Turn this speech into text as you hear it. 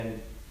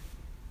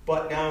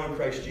But now in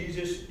Christ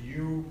Jesus,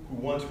 you who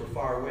once were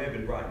far away have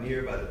been brought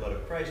near by the blood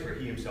of Christ, for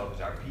he himself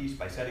is our peace,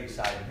 by setting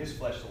aside in his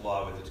flesh the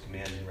law with its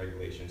commands and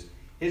regulations.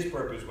 His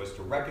purpose was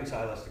to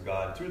reconcile us to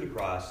God through the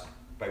cross,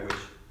 by which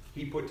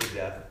he put to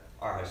death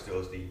our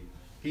hostility.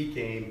 He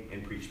came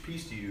and preached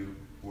peace to you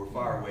who were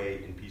far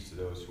away, and peace to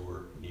those who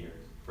were near.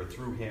 For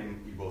through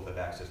him we both have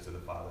access to the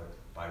Father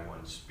by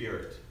one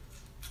Spirit.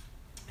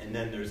 And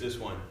then there's this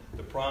one.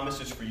 The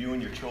promise is for you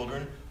and your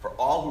children, for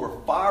all who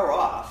are far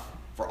off,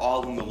 for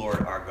all whom the Lord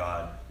our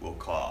God will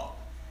call.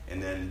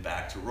 And then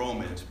back to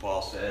Romans,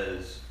 Paul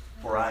says,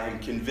 for I am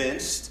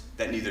convinced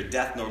that neither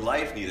death nor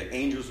life, neither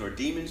angels nor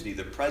demons,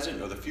 neither present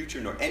nor the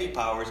future, nor any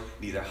powers,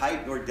 neither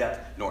height nor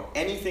depth, nor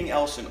anything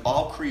else in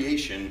all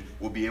creation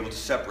will be able to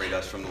separate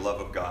us from the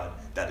love of God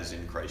that is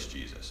in Christ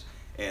Jesus.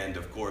 And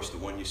of course, the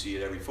one you see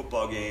at every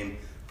football game,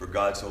 for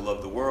God so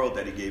loved the world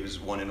that he gave his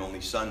one and only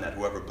Son, that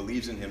whoever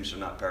believes in him shall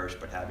not perish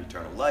but have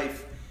eternal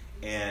life.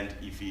 And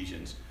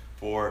Ephesians,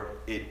 for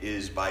it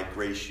is by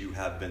grace you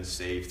have been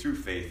saved through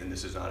faith, and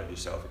this is not of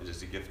yourself, it is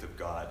the gift of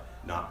God,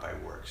 not by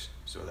works,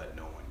 so that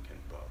no one can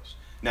boast.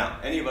 Now,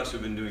 any of us who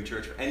have been doing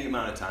church for any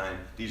amount of time,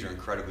 these are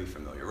incredibly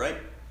familiar, right?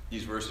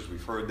 These verses,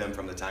 we've heard them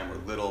from the time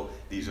we're little.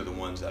 These are the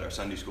ones that our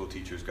Sunday school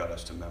teachers got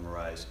us to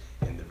memorize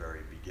in the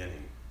very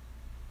beginning.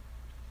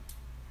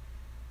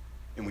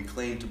 And we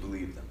claim to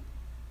believe them.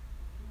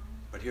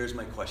 But here's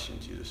my question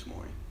to you this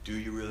morning. Do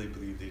you really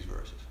believe these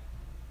verses?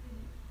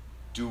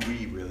 Do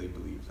we really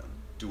believe them?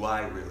 Do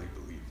I really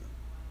believe them?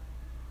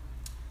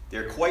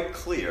 They're quite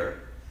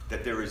clear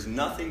that there is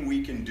nothing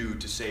we can do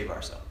to save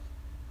ourselves.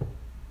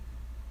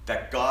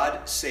 That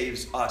God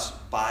saves us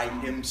by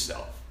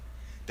himself.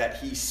 That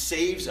he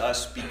saves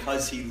us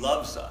because he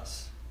loves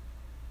us.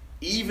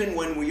 Even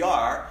when we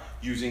are,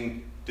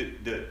 using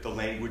the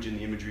language and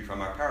the imagery from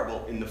our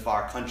parable, in the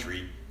far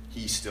country,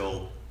 he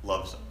still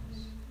loves us.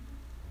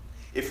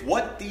 If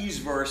what these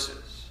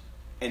verses,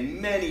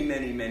 and many,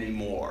 many, many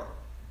more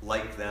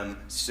like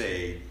them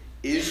say,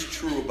 is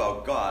true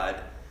about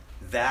God,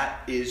 that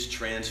is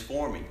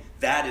transforming.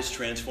 That is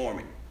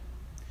transforming.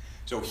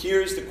 So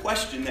here's the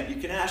question that you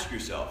can ask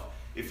yourself.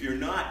 If we are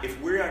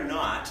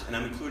not, and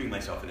I'm including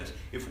myself in this,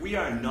 if we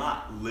are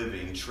not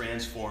living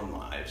transformed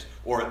lives,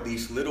 or at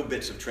least little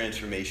bits of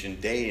transformation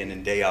day in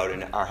and day out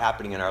and are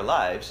happening in our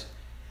lives,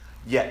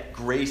 yet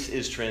grace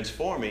is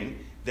transforming,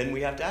 then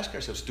we have to ask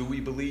ourselves, do we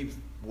believe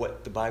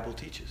what the Bible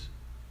teaches?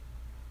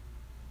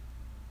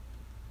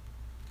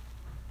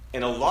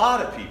 And a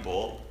lot of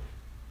people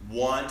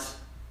want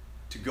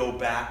to go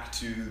back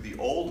to the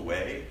old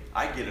way.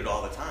 I get it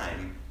all the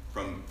time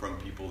from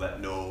people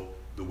that know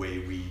the way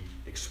we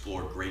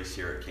explore grace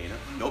here at Cana.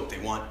 Nope,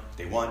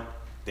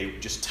 they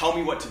just tell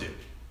me what to do.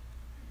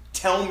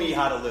 Tell me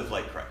how to live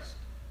like Christ.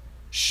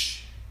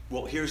 Shh.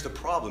 Well, here's the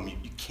problem.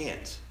 You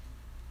can't.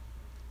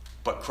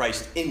 But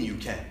Christ in you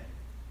can.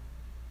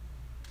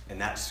 And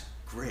that's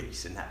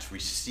grace, and that's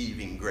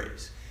receiving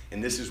grace.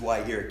 And this is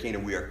why here at Cana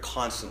we are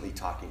constantly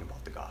talking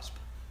about the gospel.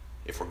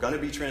 If we're going to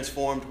be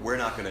transformed, we're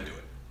not going to do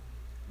it.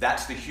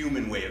 That's the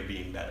human way of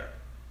being better.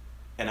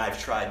 And I've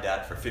tried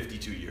that for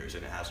 52 years,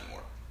 and it hasn't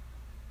worked.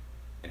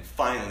 And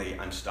finally,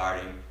 I'm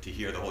starting to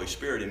hear the Holy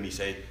Spirit in me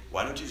say,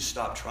 why don't you just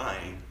stop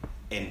trying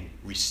and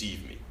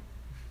receive me?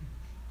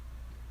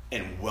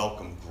 And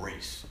welcome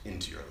grace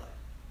into your life.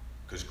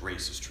 Because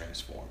grace is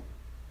transforming.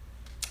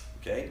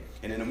 Okay?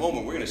 And in a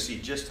moment, we're going to see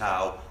just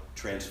how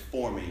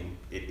transforming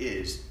it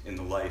is in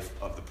the life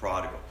of the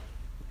prodigal.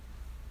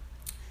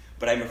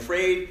 But I'm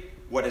afraid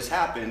what has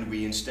happened,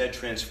 we instead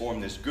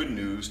transform this good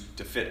news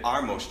to fit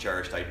our most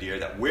cherished idea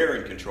that we're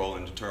in control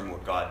and determine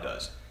what God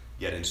does.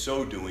 Yet in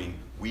so doing,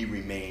 we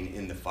remain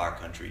in the far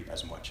country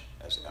as much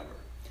as ever.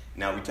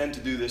 Now, we tend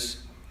to do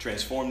this,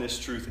 transform this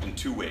truth in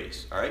two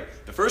ways. All right?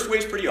 The first way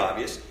is pretty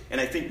obvious,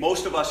 and I think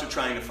most of us are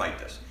trying to fight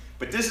this.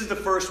 But this is the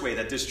first way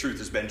that this truth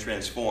has been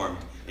transformed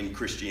in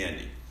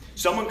Christianity.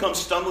 Someone comes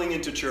stumbling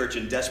into church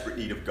in desperate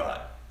need of God.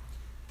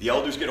 The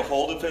elders get a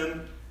hold of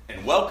him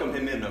and welcome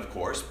him in, of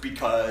course,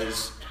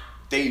 because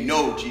they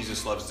know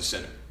Jesus loves the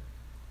sinner.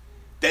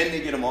 Then they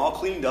get him all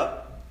cleaned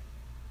up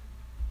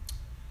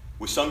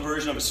with some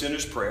version of a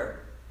sinner's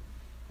prayer,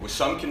 with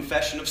some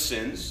confession of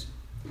sins,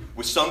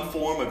 with some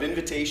form of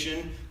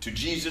invitation to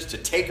Jesus to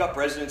take up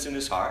residence in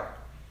his heart.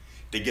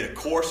 They get a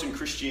course in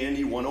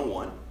Christianity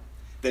 101.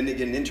 Then they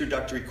get an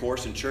introductory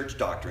course in church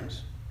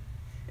doctrines.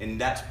 And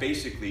that's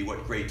basically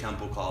what Gray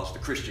Temple calls the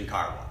Christian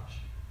car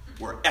wash.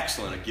 We're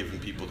excellent at giving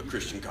people the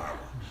Christian car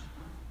wash.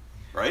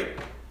 Right?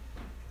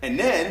 And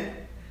then,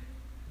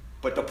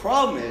 but the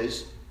problem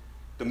is,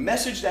 the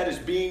message that is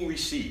being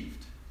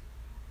received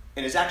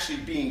and is actually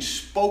being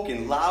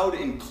spoken loud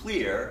and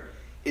clear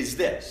is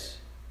this.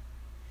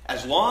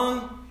 As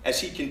long as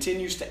he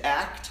continues to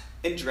act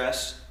and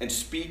dress and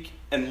speak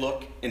and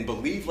look and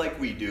believe like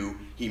we do,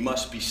 he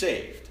must be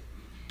saved.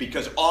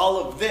 Because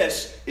all of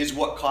this is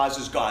what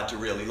causes God to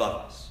really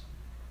love us.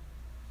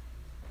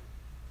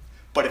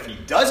 But if he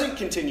doesn't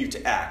continue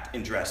to act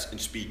and dress and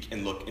speak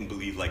and look and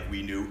believe like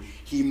we do,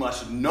 he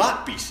must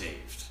not be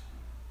saved.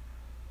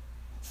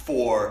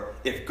 For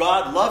if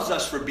God loves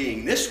us for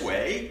being this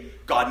way,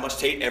 God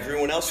must hate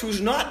everyone else who's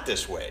not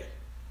this way.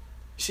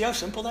 You see how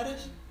simple that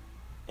is?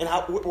 And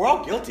how we're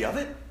all guilty of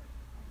it.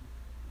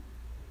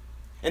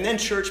 And then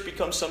church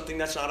becomes something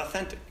that's not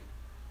authentic.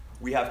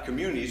 We have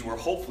communities where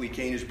hopefully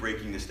Cain is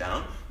breaking this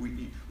down,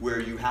 where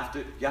you have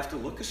to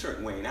look a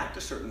certain way and act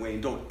a certain way,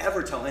 and don't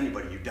ever tell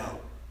anybody you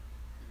doubt.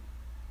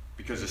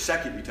 Because the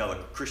second you tell a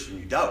Christian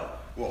you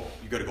doubt, well,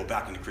 you got to go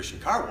back in the Christian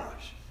car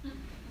wash.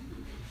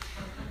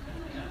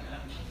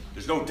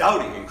 There's no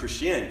doubting in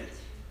Christianity.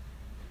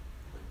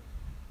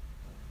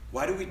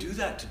 Why do we do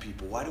that to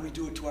people? Why do we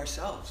do it to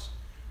ourselves?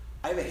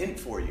 I have a hint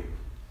for you.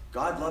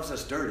 God loves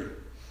us dirty.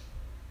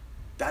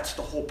 That's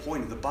the whole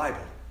point of the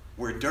Bible.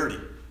 We're dirty.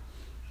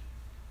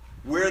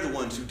 We're the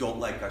ones who don't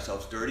like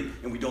ourselves dirty,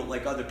 and we don't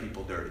like other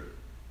people dirty.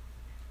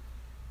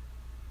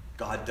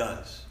 God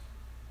does.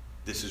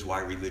 This is why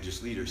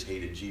religious leaders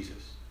hated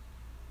Jesus.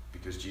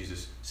 Because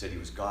Jesus said he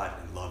was God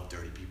and loved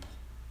dirty people.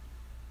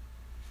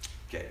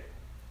 Okay.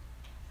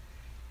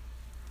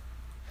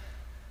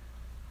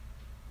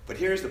 But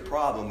here's the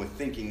problem with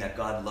thinking that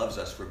God loves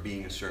us for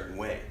being a certain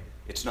way.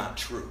 It's not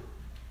true.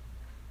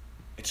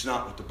 It's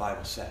not what the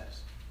Bible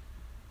says.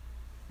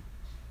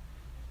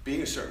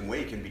 Being a certain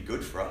way can be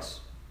good for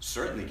us.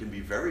 Certainly can be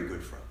very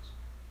good for us.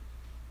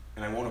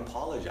 And I won't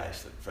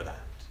apologize for that.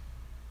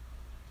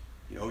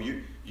 You know,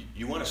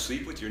 you want to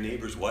sleep with your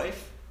neighbor's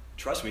wife?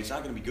 Trust me, it's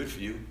not going to be good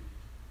for you.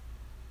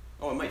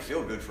 Oh, it might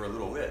feel good for a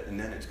little bit, and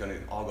then it's going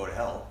to all go to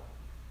hell.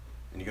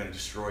 And you're going to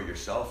destroy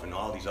yourself and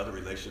all these other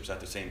relationships at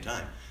the same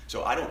time.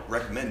 So I don't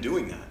recommend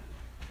doing that.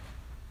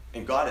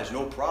 And God has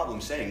no problem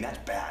saying that's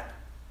bad.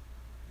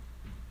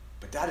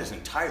 But that is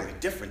entirely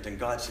different than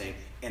God saying,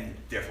 and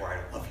therefore I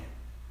don't love you.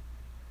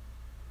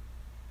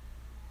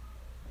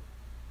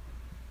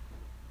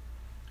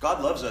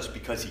 God loves us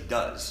because he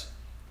does.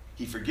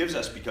 He forgives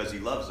us because he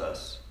loves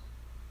us.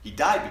 He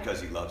died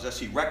because he loves us.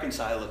 He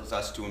reconciles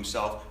us to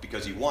himself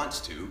because he wants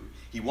to.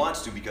 He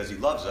wants to because he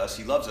loves us.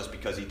 He loves us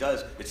because he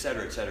does,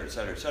 etc., etc.,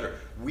 etc., etc.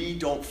 We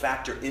don't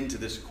factor into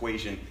this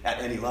equation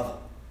at any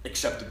level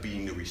except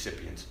being the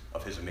recipients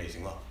of his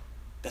amazing love.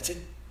 That's it.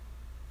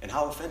 And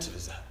how offensive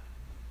is that?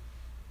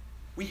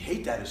 We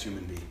hate that as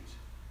human beings.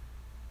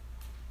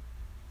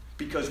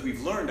 Because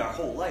we've learned our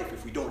whole life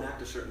if we don't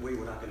act a certain way,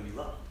 we're not going to be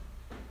loved.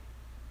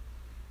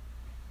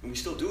 And we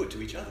still do it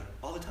to each other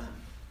all the time.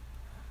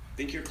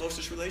 Think your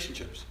closest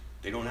relationships.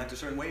 They don't act a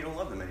certain way, you don't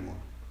love them anymore.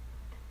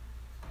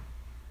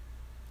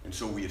 And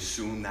so we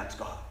assume that's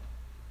God.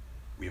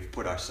 We have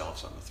put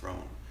ourselves on the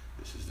throne.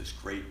 This is this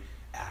great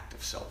act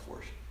of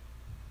self-worship.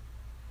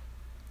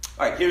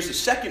 All right, here's the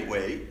second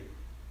way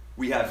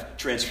we have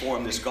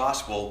transformed this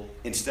gospel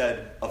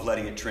instead of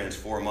letting it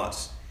transform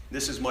us.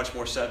 This is much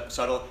more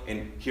subtle,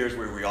 and here's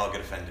where we all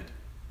get offended.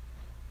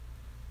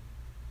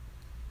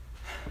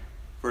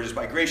 For it is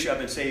by grace you have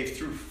been saved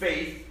through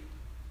faith,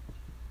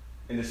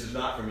 and this is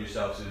not from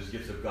yourselves, it is a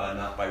gift of God,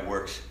 not by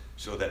works,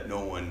 so that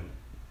no one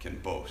can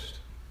boast.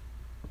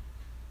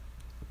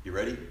 You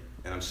ready?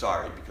 And I'm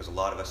sorry, because a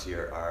lot of us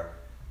here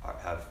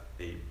have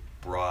a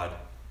broad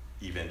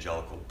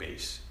evangelical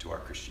base to our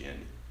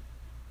Christianity.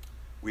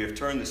 We have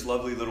turned this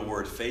lovely little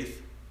word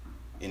faith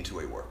into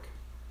a work.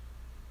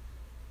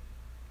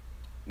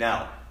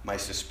 Now, my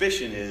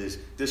suspicion is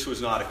this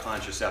was not a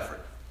conscious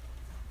effort.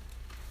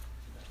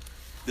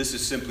 This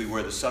is simply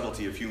where the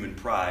subtlety of human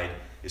pride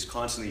is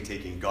constantly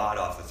taking God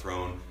off the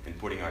throne and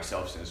putting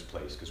ourselves in his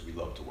place because we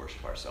love to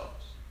worship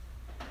ourselves.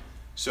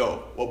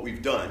 So, what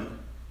we've done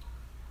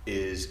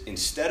is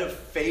instead of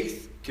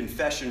faith,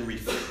 confession,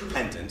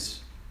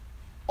 repentance,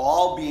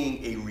 all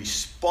being a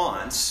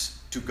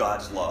response to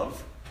God's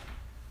love,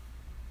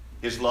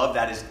 his love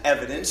that is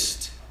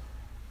evidenced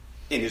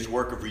in his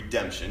work of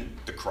redemption,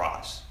 the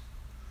cross,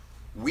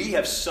 we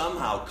have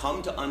somehow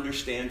come to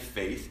understand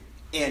faith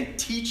and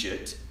teach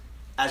it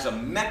as a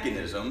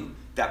mechanism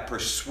that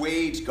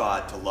persuades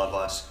God to love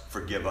us,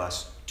 forgive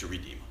us, to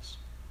redeem us.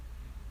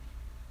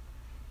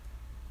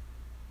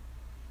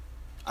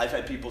 I've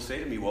had people say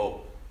to me,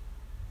 well,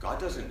 God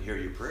doesn't hear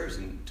your prayers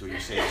until you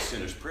say a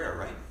sinner's prayer,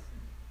 right?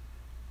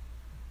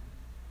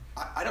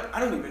 I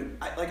don't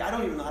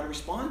even know how to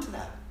respond to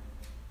that.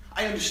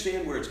 I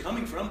understand where it's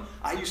coming from.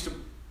 I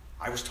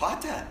was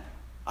taught that.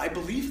 I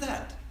believe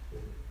that.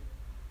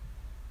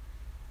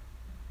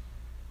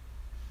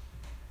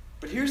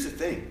 But here's the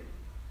thing.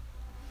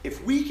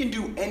 If we can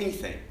do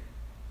anything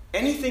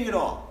at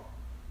all,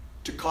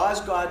 to cause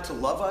God to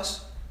love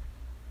us,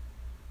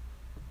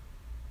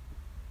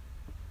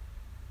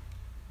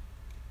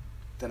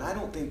 then I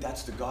don't think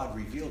that's the God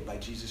revealed by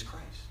Jesus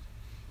Christ.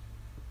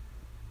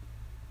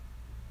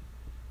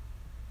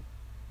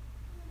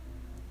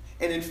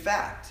 And in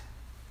fact,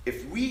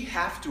 if we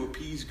have to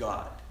appease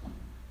God,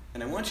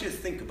 and I want you to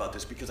think about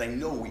this because I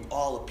know we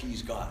all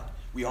appease God.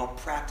 We all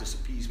practice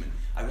appeasement.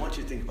 I want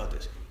you to think about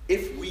this.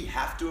 If we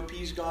have to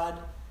appease God,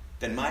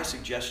 then my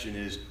suggestion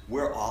is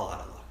we're all out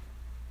of luck.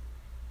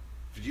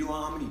 Do you know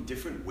how many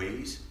different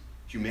ways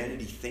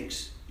humanity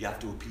thinks you have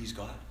to appease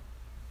God?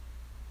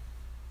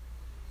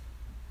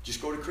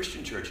 Just go to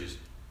Christian churches.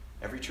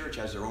 Every church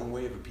has their own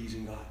way of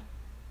appeasing God.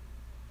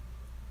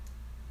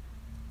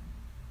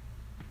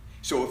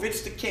 So if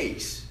it's the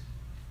case,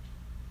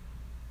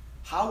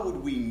 how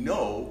would we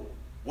know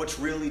what's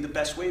really the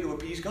best way to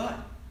appease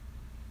God?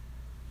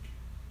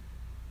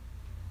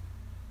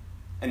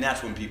 And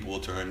that's when people will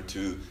turn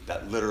to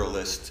that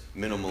literalist,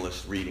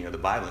 minimalist reading of the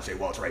Bible and say,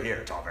 well, it's right here.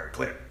 It's all very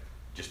clear.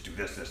 Just do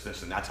this, this,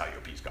 this, and that's how you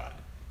appease God.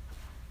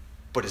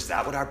 But is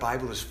that what our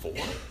Bible is for?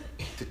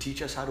 To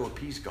teach us how to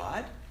appease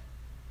God?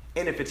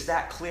 And if it's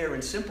that clear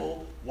and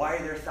simple, why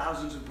are there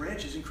thousands of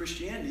branches in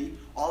Christianity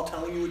all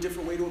telling you a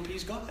different way to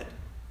appease God?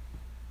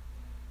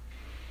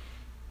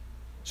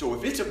 So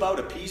if it's about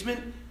appeasement,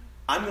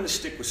 I'm going to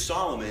stick with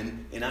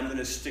Solomon, and I'm going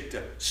to stick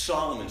to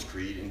Solomon's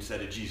creed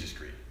instead of Jesus'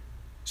 creed.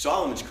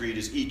 Solomon's creed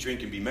is eat,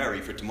 drink, and be merry,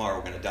 for tomorrow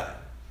we're going to die.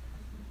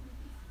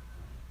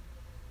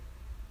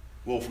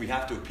 Well, if we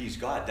have to appease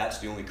God, that's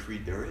the only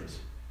creed there is.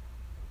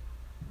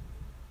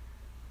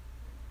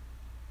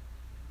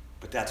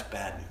 But that's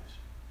bad news.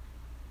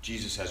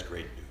 Jesus has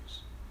great news.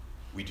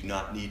 We do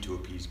not need to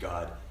appease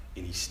God,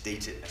 and he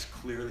states it as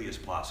clearly as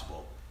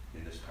possible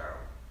in this parable.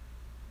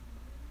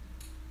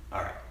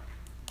 All right.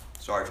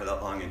 Sorry for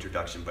that long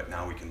introduction, but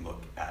now we can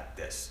look at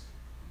this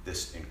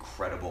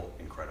incredible,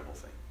 incredible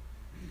thing.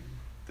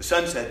 The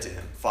son said to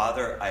him,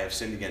 Father, I have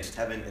sinned against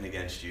heaven and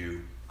against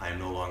you. I am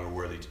no longer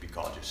worthy to be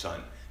called your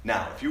son.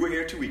 Now, if you were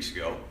here 2 weeks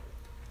ago,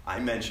 I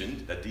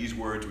mentioned that these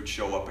words would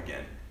show up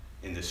again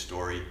in this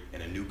story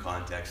in a new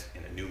context,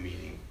 in a new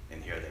meaning,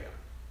 and here they are.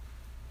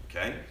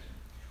 Okay?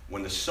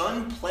 When the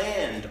son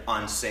planned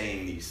on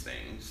saying these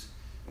things,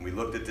 and we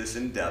looked at this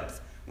in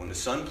depth, when the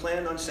son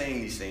planned on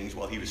saying these things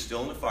while he was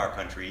still in the far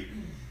country,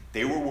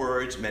 they were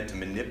words meant to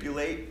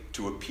manipulate,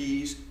 to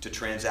appease, to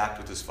transact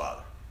with his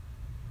father.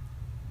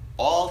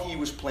 All he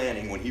was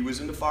planning when he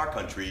was in the far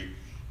country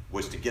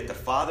was to get the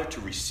father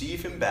to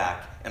receive him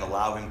back and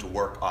allow him to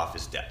work off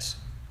his debts.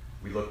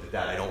 We looked at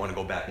that. I don't want to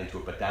go back into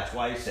it, but that's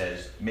why he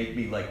says, make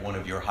me like one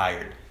of your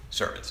hired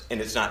servants. And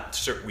it's not,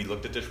 we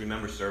looked at this,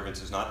 remember,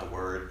 servants is not the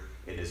word,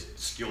 it is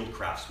skilled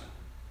craftsmen.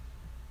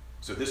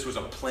 So this was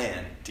a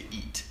plan to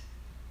eat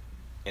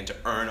and to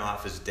earn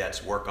off his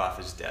debts, work off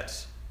his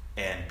debts,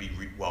 and be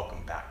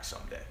welcomed back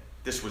someday.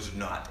 This was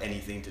not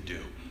anything to do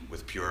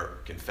with pure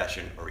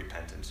confession or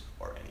repentance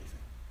or anything.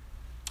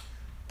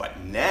 But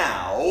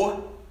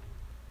now,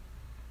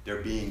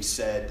 they're being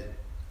said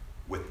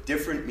with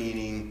different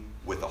meaning,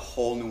 with a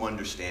whole new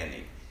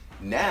understanding.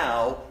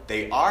 Now,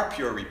 they are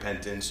pure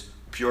repentance,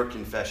 pure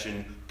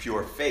confession,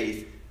 pure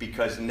faith,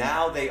 because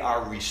now they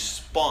are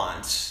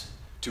response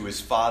to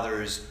his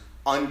father's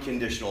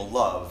unconditional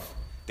love.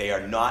 They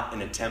are not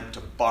an attempt to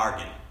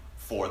bargain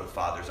for the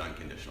father's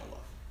unconditional love.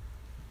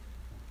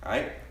 All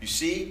right? You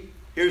see,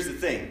 here's the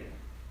thing.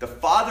 The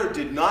father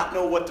did not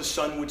know what the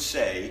son would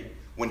say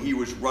when he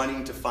was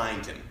running to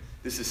find him.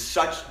 This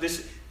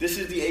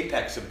is the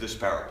apex of this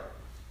parable.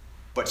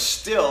 But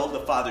still, the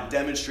father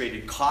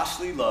demonstrated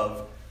costly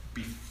love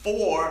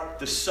before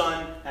the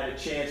son had a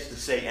chance to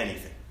say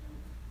anything.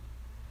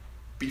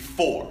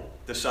 Before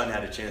the son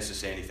had a chance to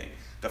say anything.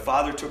 The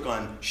father took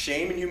on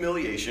shame and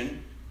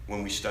humiliation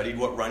when we studied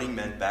what running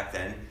meant back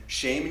then.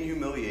 Shame and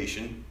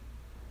humiliation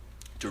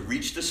to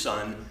reach the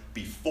son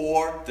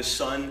before the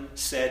son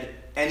said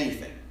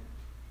anything.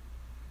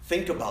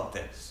 Think about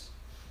this.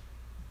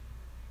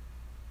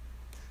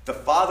 The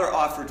father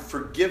offered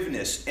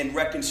forgiveness and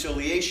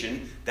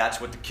reconciliation. That's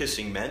what the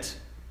kissing meant.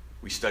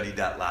 We studied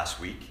that last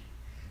week.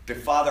 The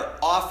father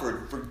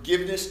offered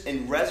forgiveness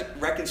and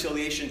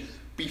reconciliation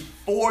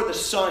before the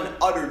son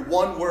uttered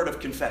one word of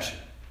confession.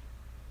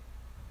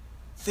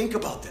 Think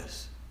about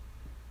this.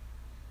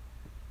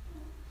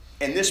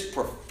 And this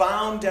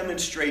profound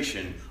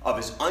demonstration of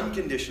his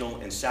unconditional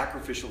and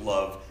sacrificial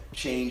love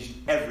changed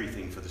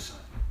everything for the son.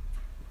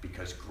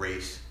 Because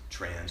grace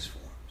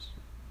transforms.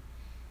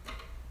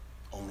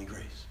 Only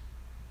grace.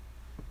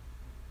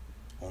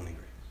 Only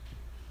grace.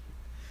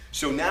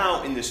 So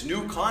now, in this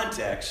new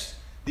context,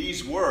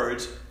 these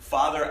words,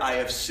 Father, I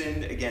have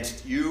sinned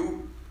against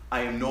you,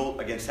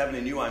 against heaven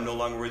and you, I am no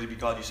longer worthy to be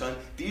called your son.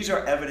 These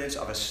are evidence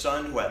of a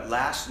son who at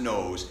last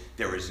knows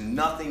there is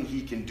nothing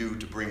he can do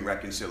to bring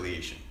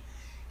reconciliation.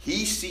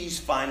 He sees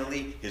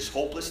finally his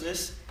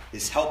hopelessness,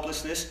 his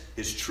helplessness,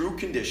 his true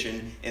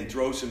condition, and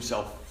throws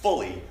himself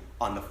fully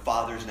on the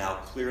Father's now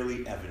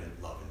clearly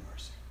evident love and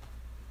mercy.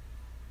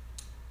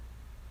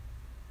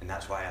 And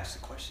that's why I ask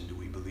the question, do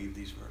we believe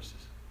these verses?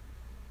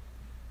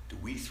 Do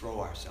we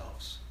throw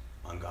ourselves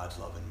on God's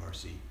love and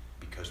mercy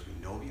because we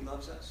know he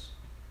loves us,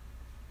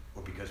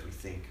 or because we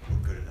think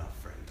we're good enough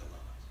for him to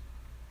love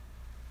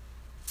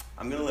us?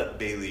 I'm going to let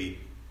Bailey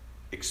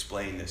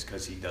explain this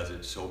because he does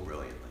it so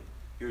brilliantly.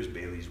 Here's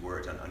Bailey's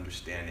words on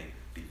understanding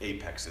the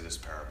apex of this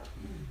parable.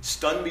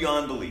 Stunned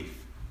beyond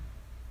belief,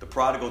 the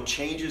prodigal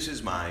changes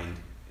his mind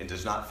and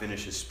does not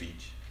finish his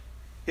speech.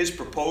 His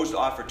proposed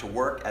offer to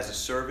work as a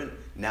servant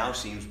now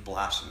seems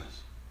blasphemous.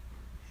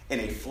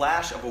 In a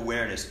flash of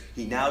awareness,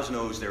 he now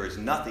knows there is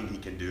nothing he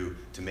can do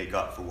to make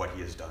up for what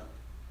he has done.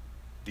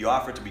 The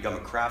offer to become a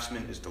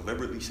craftsman is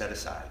deliberately set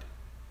aside.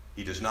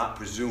 He does not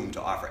presume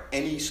to offer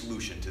any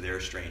solution to their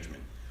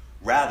estrangement.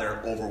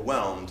 Rather,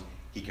 overwhelmed,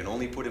 he can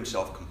only put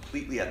himself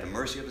completely at the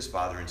mercy of his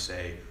Father and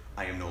say,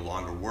 I am no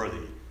longer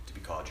worthy to be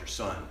called your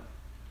son.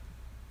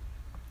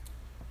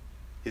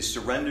 His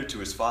surrender to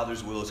his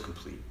Father's will is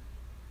complete.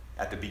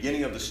 At the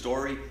beginning of the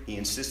story, he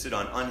insisted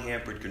on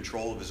unhampered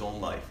control of his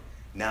own life.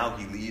 Now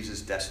he leaves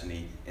his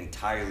destiny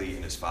entirely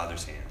in his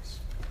Father's hands.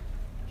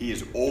 He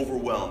is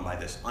overwhelmed by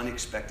this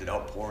unexpected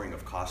outpouring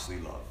of costly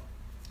love.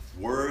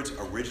 Words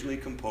originally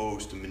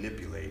composed to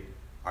manipulate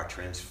are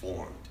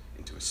transformed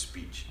into a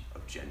speech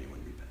of genuine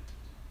repentance.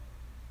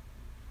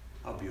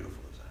 How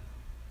beautiful is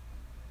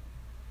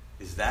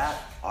that? Is that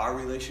our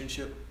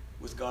relationship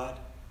with God?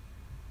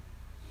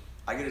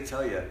 I got to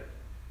tell you,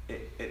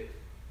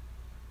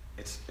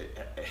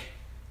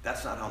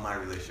 that's not how my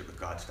relationship with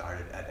God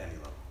started at any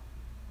level.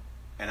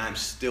 And I'm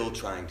still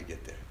trying to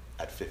get there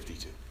at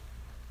 52.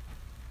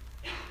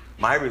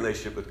 My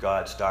relationship with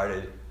God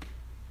started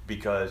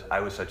because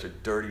I was such a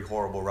dirty,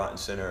 horrible, rotten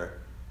sinner.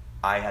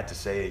 I had to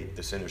say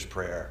the sinner's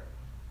prayer,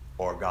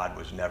 or God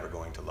was never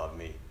going to love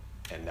me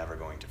and never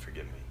going to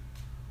forgive me.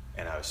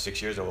 And I was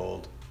 6 years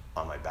old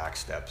on my back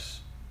steps.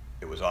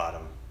 It was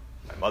autumn.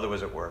 My mother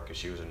was at work because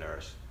she was a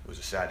nurse. It was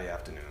a Saturday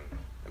afternoon,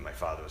 and my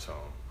father was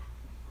home.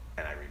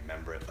 And I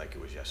remember it like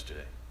it was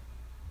yesterday.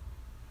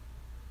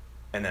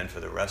 And then for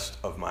the rest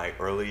of my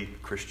early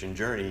Christian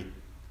journey,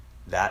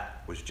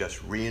 that was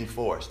just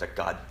reinforced that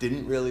God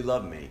didn't really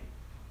love me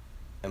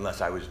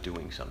unless I was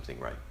doing something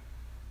right.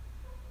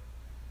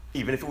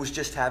 Even if it was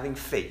just having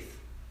faith,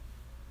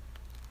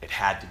 it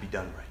had to be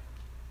done right.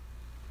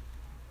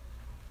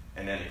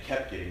 And then it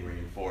kept getting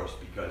reinforced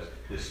because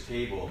this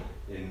table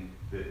in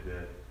the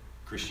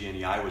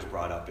Christianity I was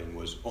brought up in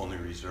was only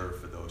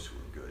reserved for those who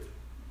were good.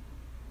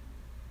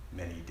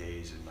 Many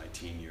days in my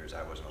teen years,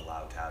 I wasn't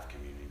allowed to have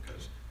communion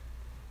because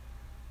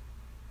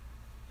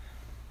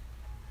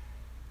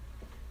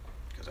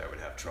I would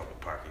have trouble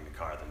parking the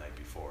car the night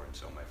before, and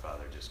so my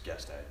father just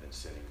guessed I had been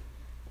sinning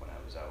when I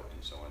was out,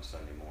 and so on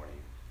Sunday morning,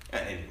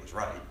 and he was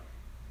right,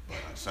 but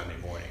on Sunday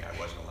morning I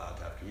wasn't allowed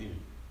to have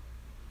communion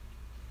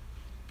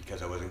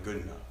because I wasn't good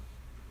enough.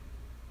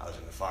 I was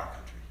in the far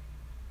country,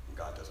 and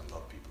God doesn't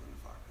love people in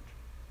the far country.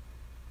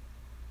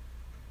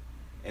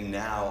 And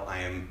now I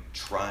am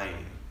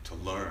trying to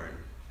learn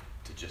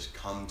to just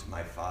come to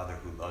my Father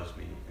who loves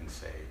me and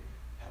say,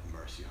 have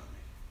mercy on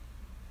me,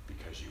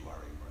 because you are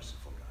a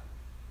merciful God.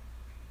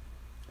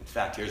 In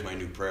fact, here's my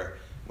new prayer.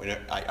 When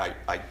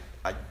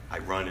I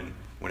run, and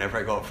whenever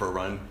I go out for a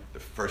run, the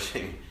first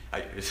thing,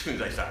 as soon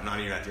as I stop, I'm not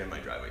even at the end of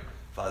my driveway,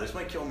 Father, this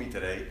might kill me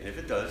today, and if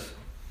it does,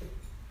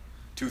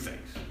 two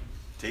things.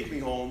 Take me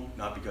home,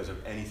 not because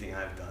of anything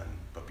I've done,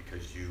 but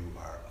because you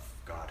are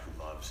a God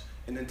who loves,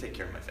 and then take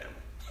care of my family.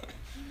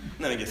 And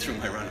then I get through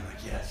my run, I'm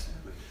like, yes,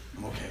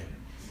 I'm okay.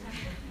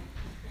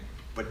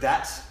 But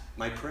that's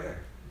my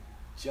prayer.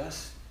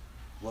 Just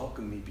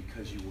welcome me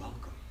because you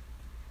welcome.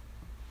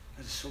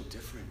 That is so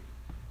different.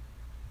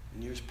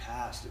 In years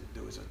past,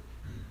 there was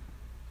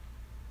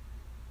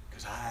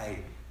because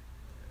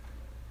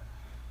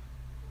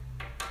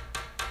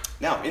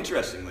Now,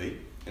 interestingly,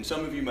 and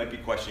some of you might be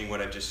questioning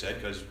what I've just said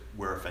because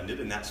we're offended,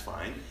 and that's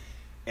fine.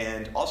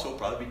 And also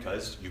probably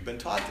because you've been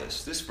taught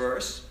this. This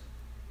verse,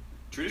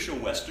 traditional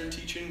Western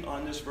teaching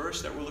on this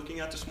verse that we're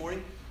looking at this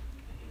morning,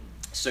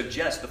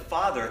 suggests the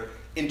Father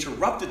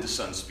interrupted the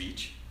Son's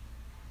speech,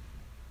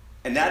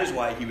 and that is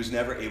why he was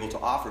never able to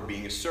offer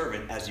being a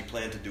servant as he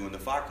planned to do in the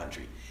far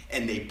country.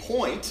 And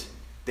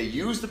they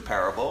use the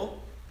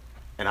parable,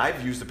 and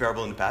I've used the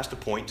parable in the past to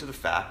point to the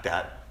fact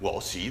that, well,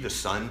 see, the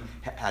son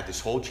had this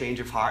whole change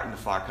of heart in the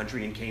far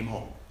country and came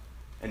home.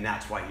 And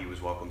that's why he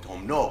was welcomed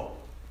home. No.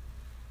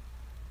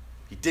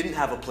 He didn't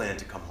have a plan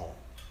to come home.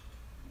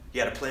 He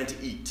had a plan to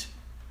eat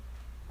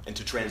and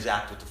to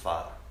transact with the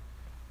Father,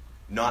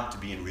 not to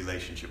be in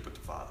relationship with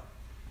the Father.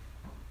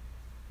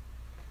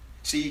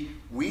 See,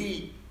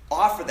 we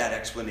offer that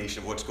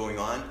explanation of what's going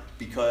on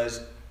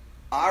because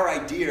our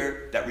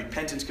idea that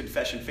repentance,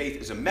 confession,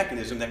 faith is a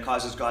mechanism that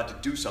causes God to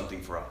do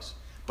something for us.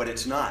 But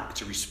it's not.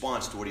 It's a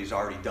response to what he's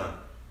already done.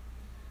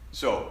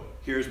 So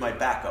here's my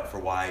backup for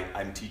why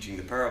I'm teaching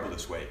the parable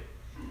this way.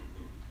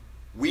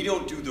 We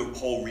don't do the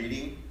whole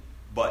reading,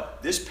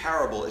 but this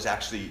parable is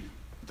actually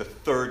the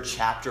third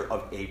chapter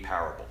of a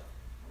parable.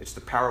 It's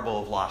the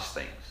parable of lost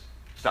things.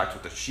 It starts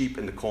with the sheep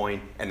and the coin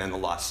and then the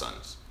lost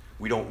sons.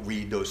 We don't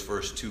read those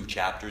first two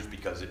chapters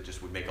because it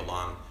just would make a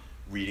long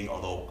reading,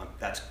 although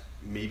that's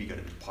maybe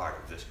going to be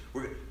part of this.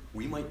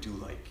 We might do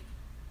like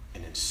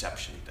an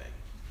Inception thing.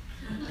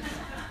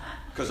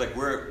 Because like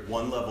we're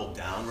one level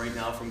down right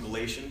now from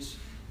Galatians.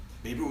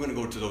 Maybe we're going to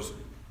go to those.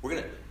 We're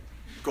going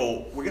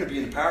to be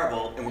in the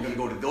parable and we're going to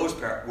go to those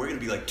parables. We're going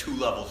to be like 2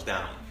 levels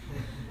down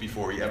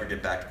before we ever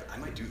get back to I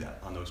might do that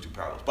on those 2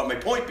 parables. But my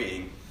point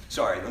being,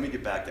 sorry, let me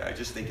get back there. I was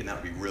just thinking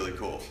that would be really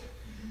cool.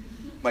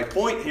 My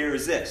point here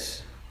is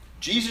this.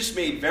 Jesus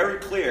made very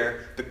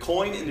clear the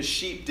coin and the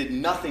sheep did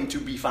nothing to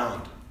be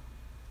found.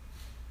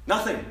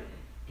 Nothing.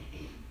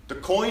 The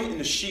coin and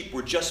the sheep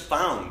were just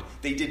found.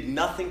 They did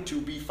nothing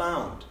to be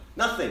found.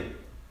 Nothing.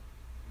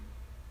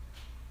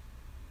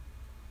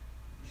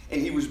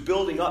 And he was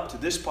building up to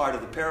this part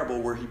of the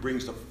parable where he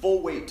brings the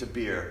full weight to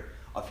bear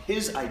of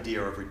his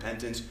idea of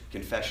repentance,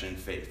 confession, and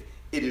faith.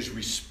 It is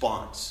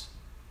response,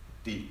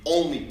 the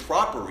only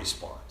proper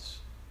response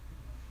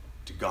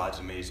to God's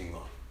amazing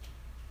love.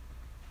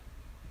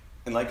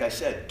 And like I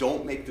said,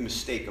 don't make the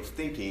mistake of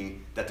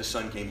thinking that the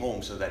son came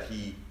home so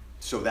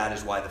that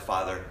is why the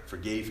father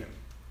forgave him.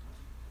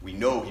 We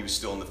know he was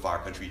still in the far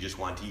country, he just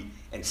wanted to eat.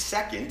 And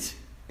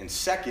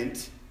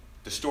second,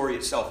 the story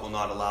itself will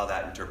not allow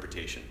that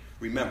interpretation.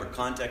 Remember,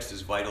 context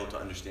is vital to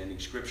understanding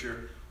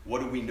Scripture.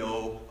 What do we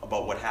know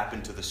about what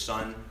happened to the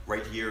son?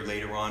 Right here,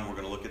 later on, we're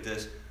going to look at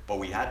this. But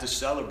we had to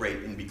celebrate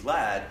and be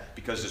glad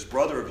because this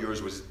brother of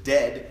yours was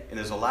dead and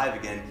is alive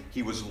again.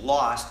 He was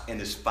lost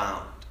and is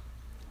found.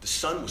 The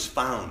son was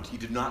found. He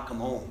did not come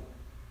home.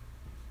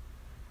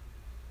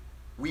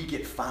 We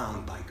get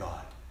found by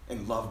God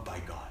and loved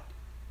by God.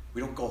 We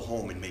don't go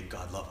home and make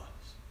God love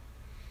us.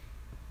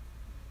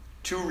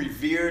 Two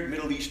revered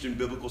Middle Eastern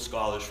biblical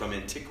scholars from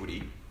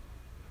antiquity,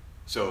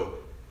 so,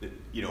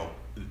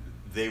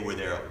 they were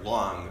there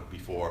long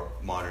before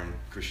modern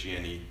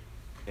Christianity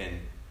and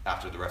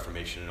after the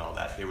Reformation and all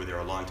that. They were there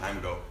a long time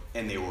ago,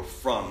 and they were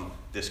from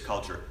this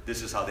culture.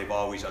 This is how they've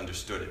always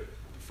understood it.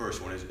 The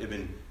first one is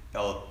Ibn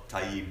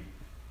el-Tayyib.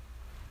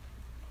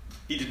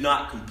 He did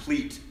not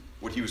complete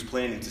what he was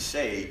planning to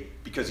say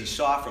because he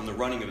saw from the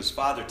running of his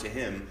father to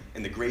him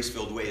and the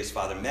grace-filled way his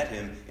father met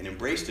him and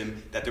embraced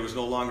him that there was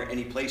no longer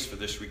any place for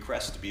this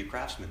request to be a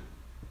craftsman.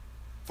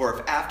 For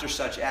if after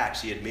such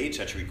acts he had made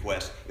such a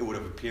request, it would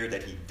have appeared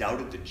that he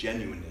doubted the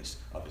genuineness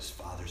of his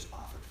father's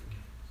offered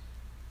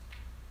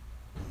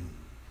forgiveness.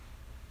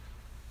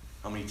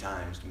 How many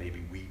times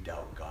maybe we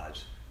doubt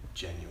God's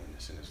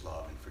genuineness and his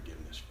love and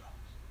forgiveness for us?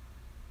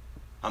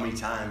 How many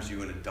times are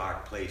you in a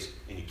dark place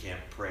and you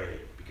can't pray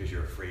because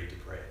you're afraid to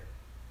pray?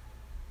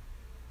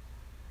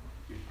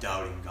 You're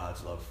doubting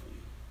God's love for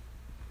you.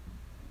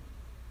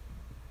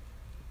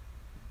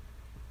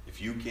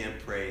 If you can't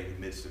pray in the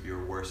midst of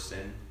your worst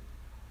sin,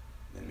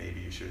 then maybe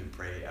you shouldn't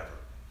pray ever.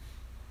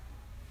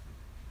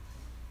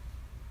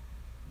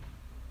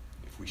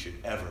 If we should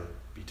ever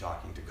be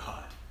talking to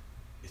God,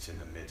 it's in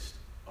the midst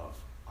of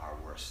our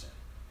worst sin.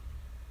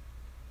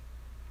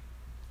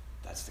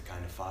 That's the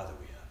kind of Father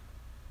we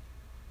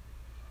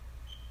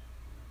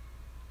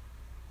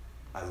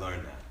have. I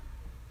learned that,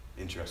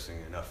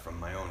 interestingly enough, from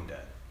my own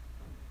dad,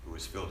 who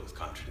was filled with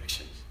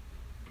contradictions.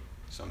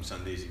 Some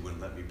Sundays he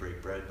wouldn't let me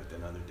break bread, but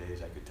then other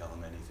days I could tell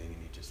him anything and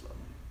he'd just love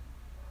me.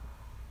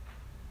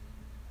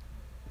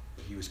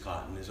 But he was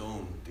caught in his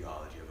own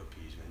theology of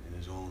appeasement, in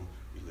his own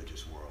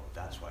religious world.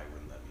 That's why he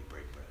wouldn't let me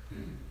break bread.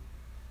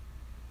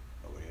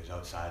 But when he was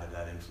outside of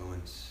that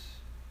influence,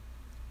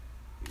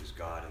 he was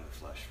God in the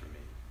flesh for me.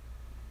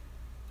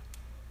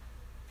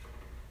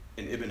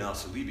 And Ibn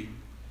al-Salibi,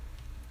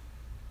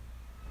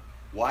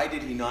 why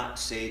did he not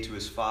say to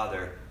his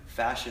father,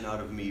 "Fashion out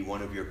of me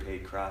one of your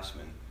paid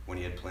craftsmen," when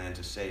he had planned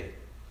to say it?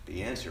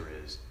 The answer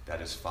is that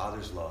his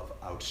father's love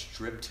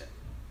outstripped him,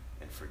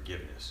 and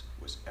forgiveness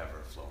was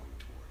ever flowing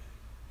toward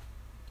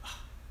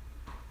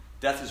him.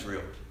 Death is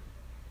real.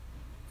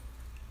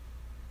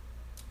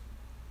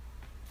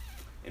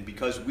 And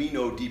because we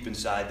know deep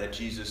inside that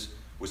Jesus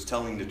was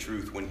telling the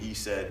truth when he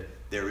said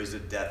there is a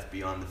death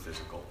beyond the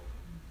physical,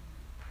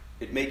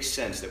 it makes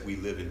sense that we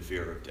live in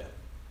fear of death.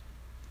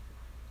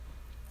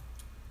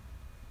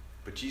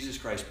 But Jesus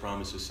Christ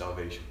promises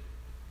salvation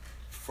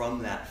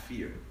from that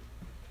fear,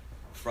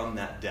 from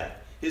that death.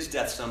 His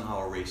death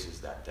somehow erases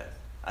that death.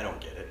 I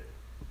don't get it.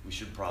 We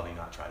should probably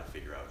not try to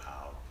figure out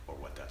how or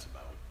what that's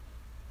about.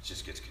 It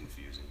just gets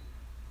confusing.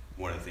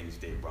 One of the things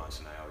Dave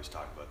Bronson and I always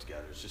talk about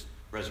together is just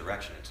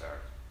resurrection. It's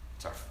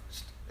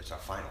our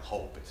final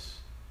hope.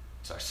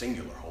 It's our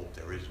singular hope.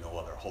 There is no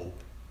other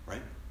hope,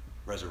 right?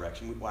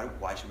 Resurrection.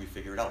 Why should we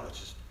figure it out? Let's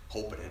just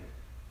hope in it.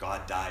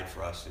 God died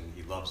for us and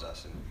he loves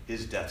us, and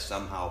his death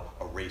somehow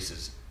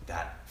erases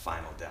that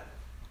final death.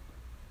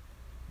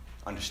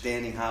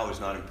 Understanding how is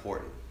not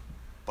important,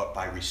 but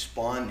by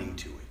responding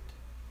to it,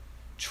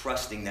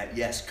 trusting that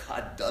yes,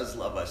 God does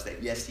love us,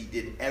 that yes, he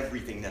did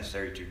everything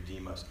necessary to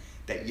redeem us,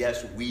 that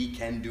yes, we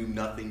can do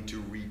nothing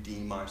to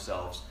redeem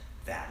ourselves,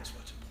 that is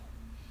what's important.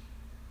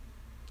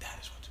 That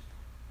is what's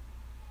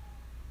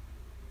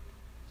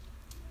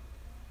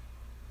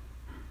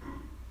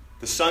important.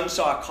 The son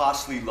saw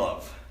costly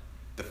love,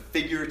 the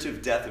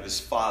figurative death of his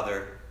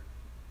father,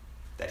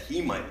 that he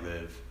might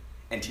live,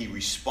 and he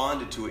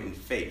responded to it in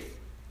faith,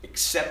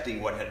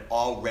 accepting what had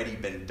already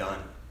been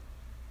done.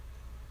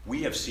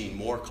 We have seen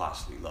more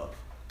costly love,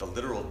 the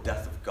literal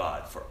death of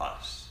God for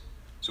us.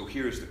 So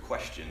here's the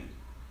question: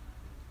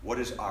 what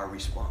is our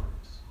response?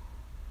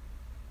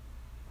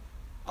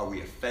 Are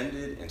we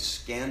offended and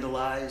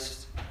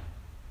scandalized,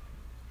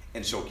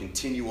 and so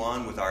continue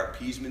on with our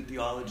appeasement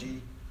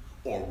theology?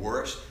 Or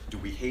worse, do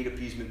we hate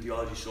appeasement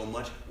theology so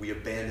much we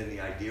abandon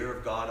the idea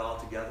of God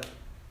altogether?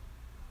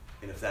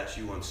 And if that's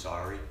you, I'm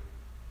sorry.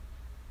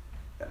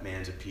 That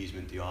man's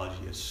appeasement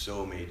theology has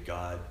so made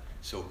God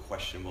so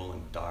questionable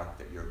and dark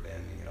that you're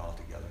abandoning it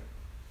altogether.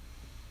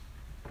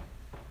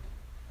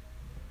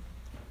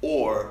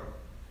 Or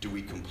do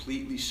we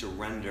completely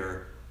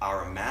surrender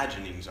our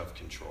imaginings of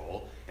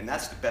control? And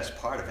that's the best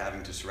part of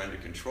having to surrender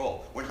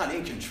control. We're not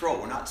in control.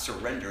 We're not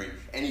surrendering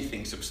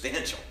anything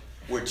substantial.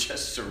 We're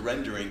just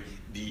surrendering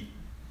the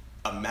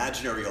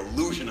imaginary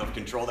illusion of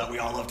control that we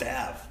all love to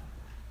have.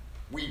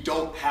 We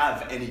don't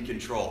have any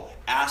control.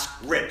 Ask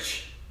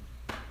Rich.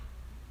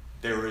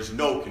 There is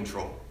no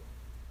control.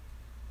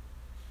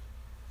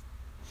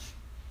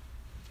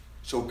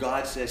 So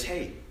God says,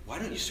 hey, why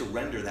don't you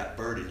surrender that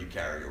burden you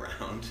carry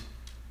around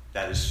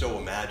that is so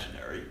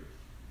imaginary?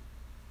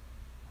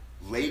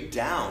 Lay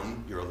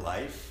down your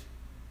life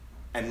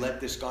and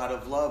let this God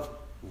of love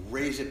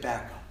raise it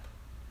back up.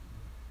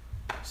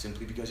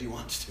 Simply because he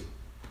wants to.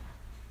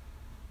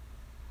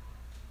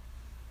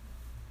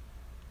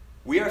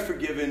 We are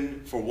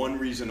forgiven for one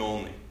reason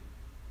only.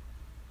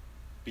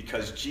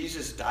 Because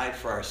Jesus died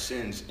for our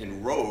sins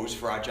and rose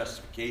for our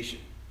justification.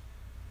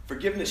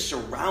 Forgiveness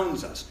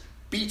surrounds us,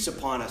 beats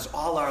upon us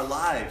all our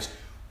lives.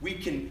 We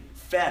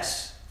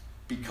confess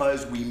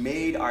because we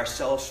made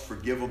ourselves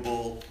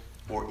forgivable,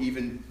 or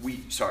even we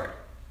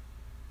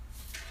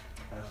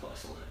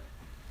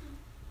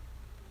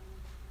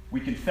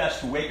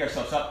confess to wake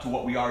ourselves up to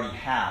what we already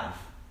have.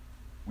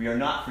 We are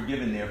not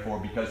forgiven, therefore,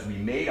 because we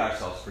made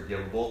ourselves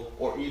forgivable,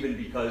 or even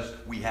because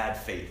we had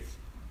faith.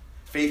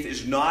 Faith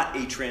is not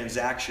a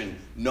transaction,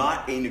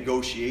 not a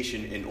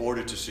negotiation in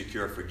order to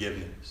secure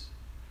forgiveness.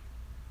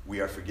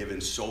 We are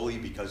forgiven solely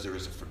because there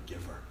is a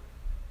forgiver.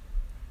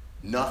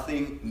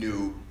 Nothing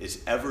new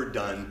is ever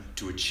done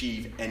to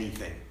achieve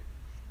anything.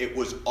 It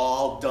was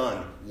all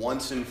done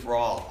once and for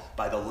all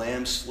by the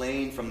Lamb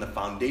slain from the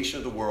foundation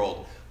of the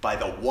world, by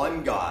the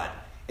one God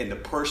in the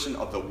person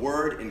of the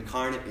Word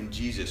incarnate in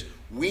Jesus.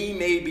 We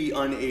may be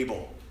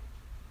unable,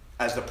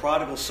 as the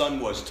prodigal son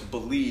was, to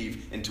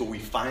believe until we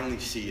finally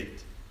see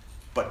it.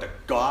 But the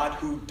God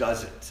who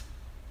does it,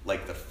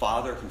 like the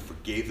Father who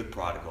forgave the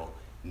prodigal,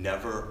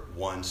 never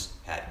once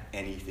had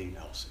anything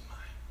else in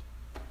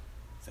mind.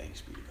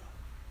 Thanks be to God.